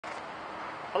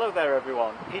Hello there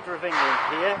everyone, Peter of England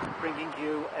here, bringing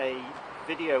you a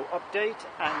video update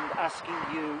and asking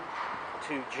you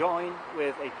to join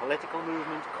with a political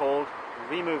movement called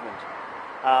ReMovement.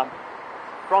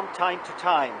 From time to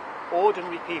time,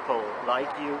 ordinary people like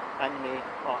you and me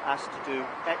are asked to do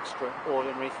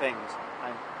extraordinary things,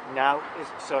 and now is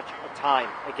such a time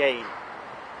again.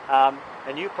 A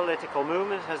new political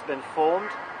movement has been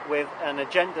formed with an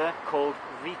agenda called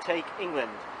ReTake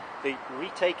England. The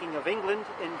retaking of England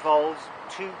involves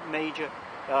two major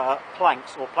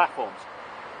planks or platforms.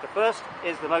 The first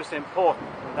is the most important,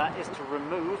 and that is to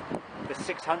remove the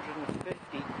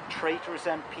 650 traitorous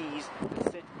MPs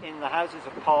that sit in the Houses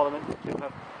of Parliament who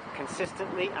have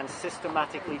consistently and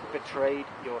systematically betrayed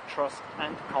your trust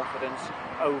and confidence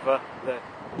over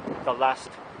the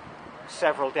last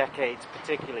several decades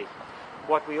particularly.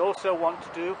 What we also want to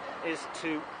do is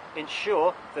to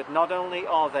ensure that not only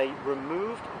are they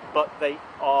removed, but they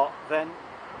are then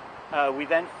we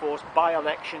then force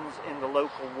by-elections in the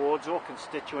local wards or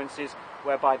constituencies,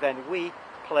 whereby then we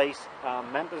place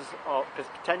members of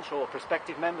potential or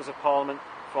prospective members of Parliament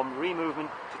from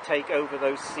ReMovement to take over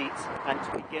those seats and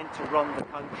to begin to run the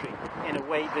country in a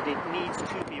way that it needs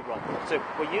to be run. So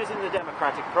we're using the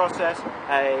democratic process.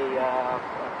 A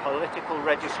political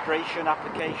registration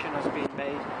application has been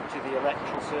made to the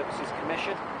Electoral Services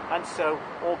Commission, and so,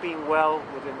 all being well,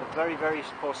 within the very, very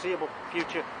foreseeable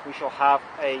future, we shall have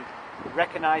a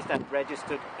recognised and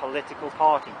registered political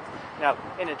party. Now,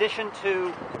 in addition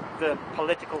to the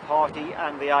political party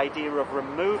and the idea of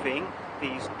removing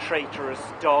these traitorous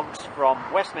dogs from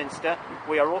Westminster,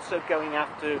 we are also going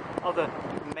after other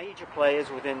major players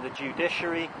within the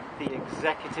Judiciary, the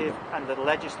Executive and the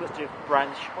Legislative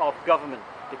branch of government,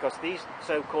 because these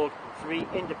so-called three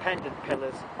independent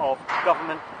pillars of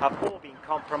government have all been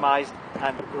compromised,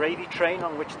 and the gravy train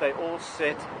on which they all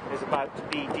sit is about to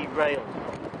be derailed.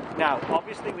 Now,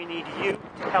 obviously we need you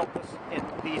to help us in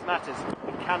these matters.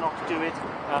 We cannot do it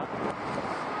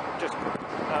just,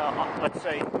 let's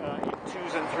say, in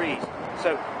twos and threes.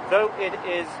 So, though it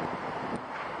is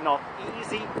not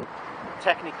easy,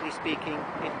 technically speaking,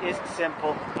 it is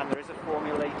simple, and there is a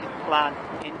formulated plan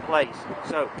in place.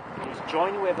 So, please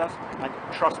join with us and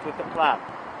trust with the plan.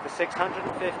 The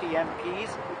 650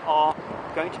 MPs are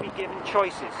going to be given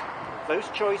choices. Those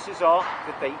choices are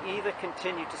that they either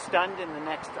continue to stand in the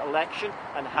next election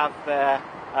and have their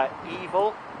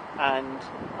evil and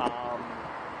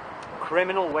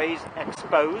criminal ways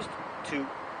exposed to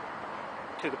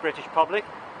the British public,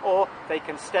 or they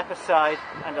can step aside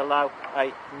and allow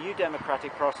a new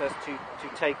democratic process to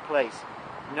take place.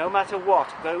 No matter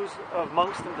what, those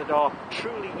amongst them that are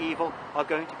truly evil are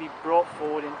going to be brought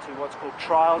forward into what's called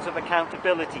trials of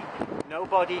accountability.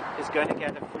 Nobody is going to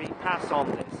get a free pass on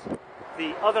this.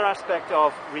 The other aspect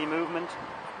of ReMovement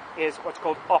is what's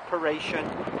called Operation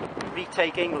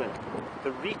ReTake England.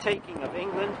 The retaking of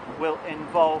England will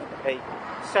involve a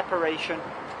separation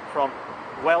from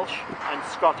Welsh and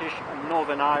Scottish and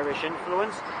Northern Irish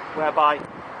influence, whereby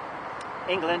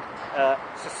England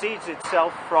secedes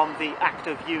itself from the Act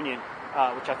of Union,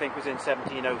 which I think was in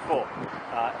 1704,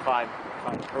 if I'm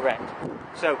correct.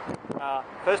 So,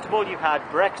 first of all, you had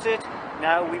Brexit.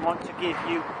 Now we want to give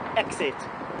you exit.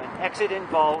 And exit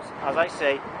involves, as I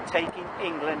say, taking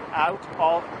England out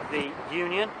of the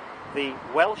Union. The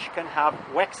Welsh can have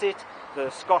Wexit,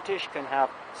 the Scottish can have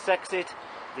Sexit,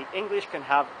 the English can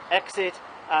have Exit,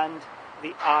 and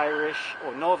the Irish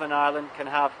or Northern Ireland can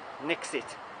have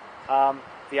Nixit.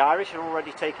 The Irish are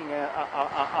already taking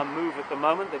a move at the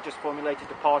moment. They've just formulated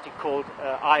a party called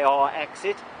IR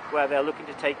Exit, where they're looking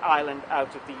to take Ireland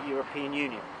out of the European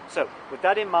Union. So, with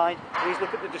that in mind, please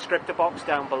look at the descriptor box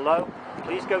down below.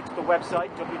 Please go to the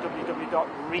website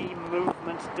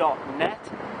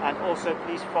www.removement.net, and also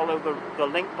please follow the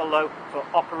link below for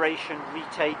Operation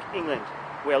ReTake England.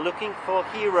 We are looking for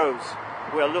heroes.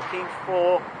 We are looking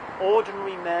for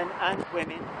ordinary men and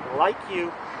women like you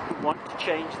who want to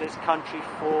change this country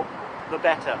for the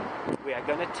better. We are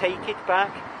going to take it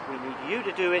back. We need you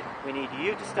to do it. We need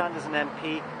you to stand as an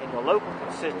MP in your local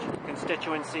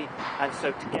constituency, and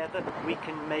so together we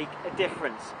can make a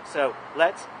difference. So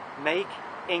let's make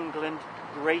England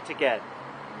great again.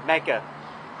 Mega.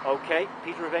 Okay,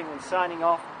 Peter of England signing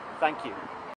off. Thank you.